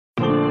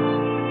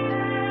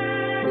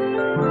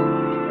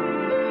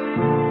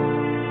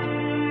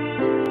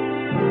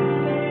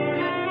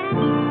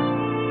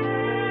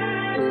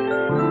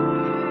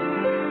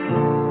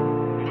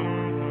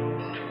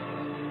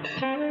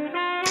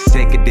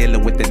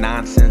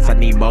nonsense. I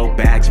need more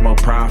bags, more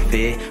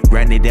profit.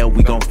 Run it up,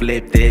 we gon'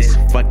 flip this.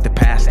 Fuck the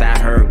past, I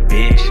heard,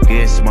 bitch.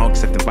 Good smoke,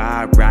 set the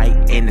vibe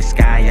right. In the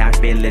sky, I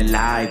feel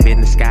alive.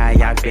 In the sky,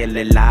 I feel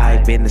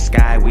alive. In the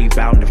sky, we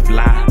bound to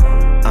fly.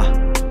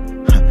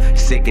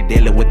 Sick of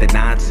dealing with the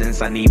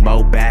nonsense. I need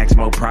more bags,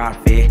 more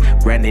profit.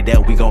 Run it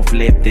up, we gon'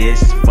 flip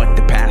this. Fuck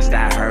the past,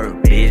 I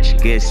heard,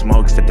 bitch. Good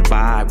smoke, set the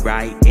vibe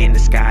right. In the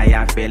sky,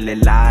 I feel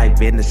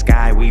alive. In the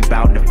sky, we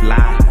bound to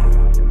fly.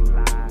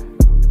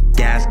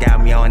 Gas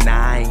got me on 9.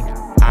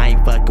 I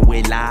ain't fucking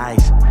with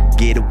lies.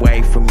 Get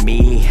away from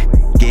me,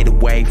 get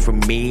away from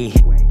me.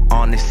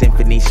 On the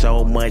symphony,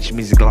 so much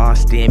music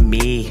lost in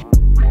me.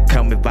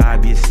 Come and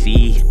vibe, you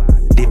see.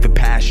 Different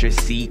past your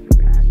seat.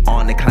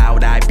 On the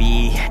cloud I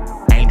be.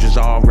 Angels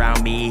all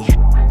around me.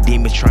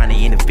 Demons trying to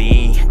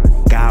intervene.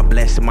 God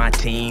blessing my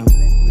team.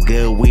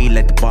 Good weed,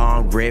 let the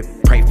bomb rip.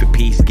 Pray for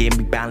peace, give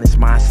me balance.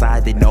 My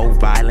side, they know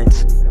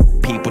violence.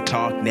 People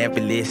talk, never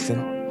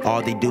listen. All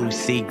they do is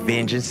seek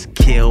vengeance.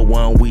 Kill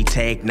one, we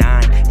take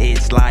 9.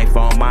 It's life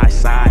on my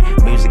side.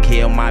 Music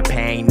heal my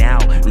pain now.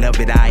 Love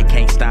it, I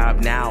can't stop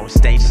now.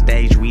 Stage to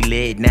stage, we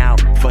lit now.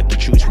 Fuck the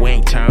truth, we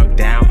ain't turned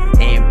down.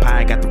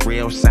 Empire got the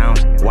real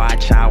sounds.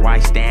 Watch how I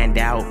stand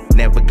out.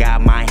 Never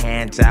got my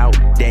hands out.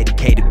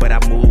 Dedicated, but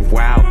I move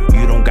wild.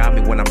 You don't got me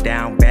when I'm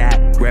down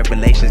bad.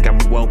 Revelations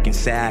got me woken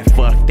sad.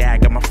 Fuck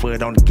that, got my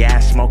foot on the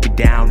gas. Smoking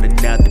down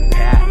another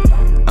path.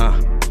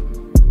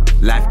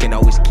 Life can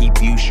always keep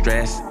you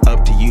stressed.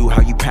 Up to you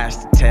how you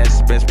pass the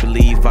test. Best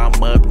believe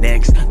I'm up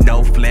next.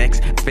 No flex,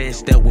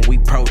 fist up when we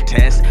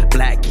protest.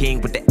 Black king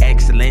with the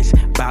excellence.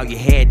 Bow your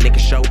head, nigga,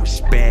 show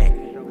respect.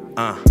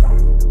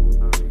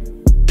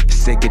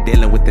 Sick of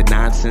dealing with the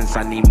nonsense.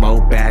 I need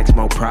more bags,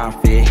 more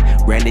profit.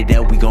 Ran it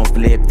up, we gon'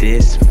 flip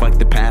this. Fuck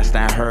the past,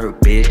 I heard,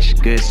 bitch.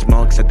 Good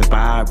smoke, set the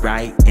vibe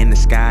right. In the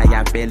sky,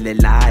 I feel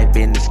alive.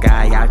 In the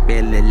sky, I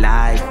feel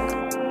alive.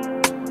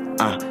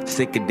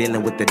 Sick of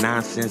dealing with the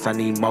nonsense. I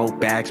need more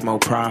bags, more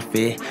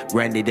profit.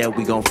 Run it up,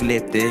 we gon'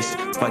 flip this.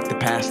 Fuck the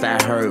past,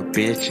 I heard,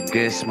 bitch.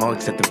 Good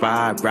smoke, set the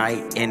vibe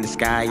right. In the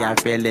sky, I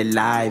feel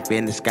alive.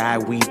 In the sky,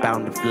 we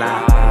bound to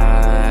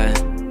fly.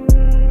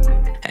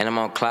 And I'm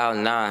on cloud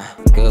 9.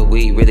 Good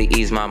weed really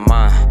ease my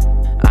mind.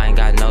 I ain't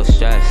got no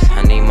stress,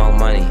 I need more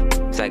money,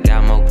 cause I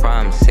got more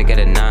problems. Sick of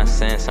the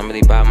nonsense, I'm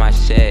really about my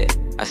shit.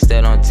 I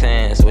still don't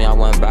tense when y'all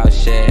wasn't about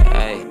shit,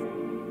 ayy.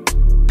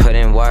 Put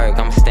in work,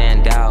 I'ma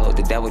stand out.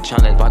 The devil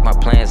tryna block my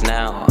plans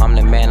now. I'm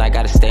the man, I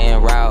gotta stay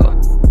en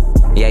route.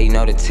 Yeah, you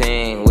know the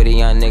team. With the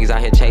young niggas out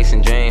here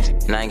chasing dreams.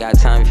 And I ain't got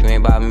time if you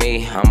ain't about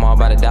me. I'm all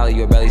about a dollar,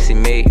 you'll barely see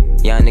me.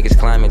 Young niggas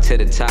climbing to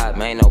the top.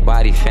 Man, ain't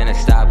nobody finna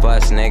stop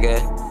us, nigga.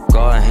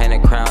 Go ahead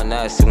and crown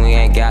us, and we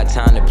ain't got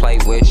time to play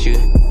with you.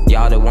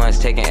 Y'all the ones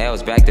taking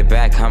L's back to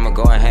back. I'ma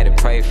go ahead and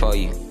pray for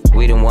you.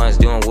 We the ones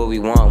doing what we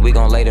want. We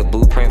gon' lay the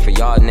blueprint for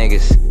y'all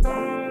niggas.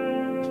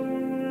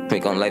 We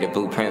gon' lay the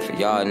blueprint for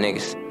y'all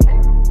niggas.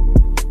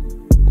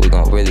 We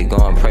gon' really go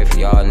and pray for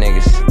y'all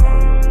niggas.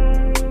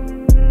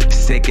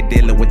 Sick of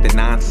dealing with the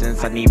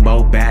nonsense. I need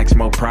more bags,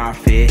 more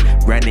profit.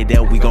 Run it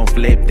up, we gon'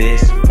 flip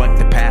this. Fuck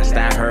the past,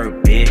 I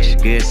heard,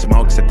 bitch. Good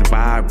smoke, set the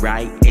vibe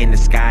right. In the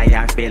sky,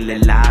 I feel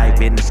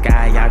alive. In the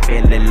sky, I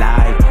feel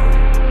alive.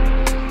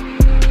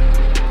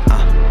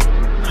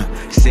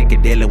 Sick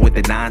of dealing with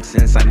the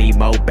nonsense. I need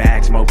more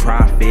bags, more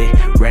profit.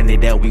 Run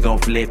it up, we gon'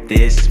 flip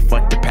this.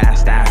 Fuck the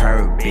past, I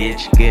heard,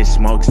 bitch. Good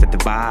smoke, set the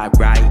vibe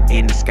right.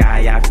 In the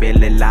sky, I feel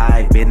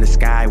alive. In the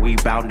sky, we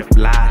bound to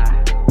fly.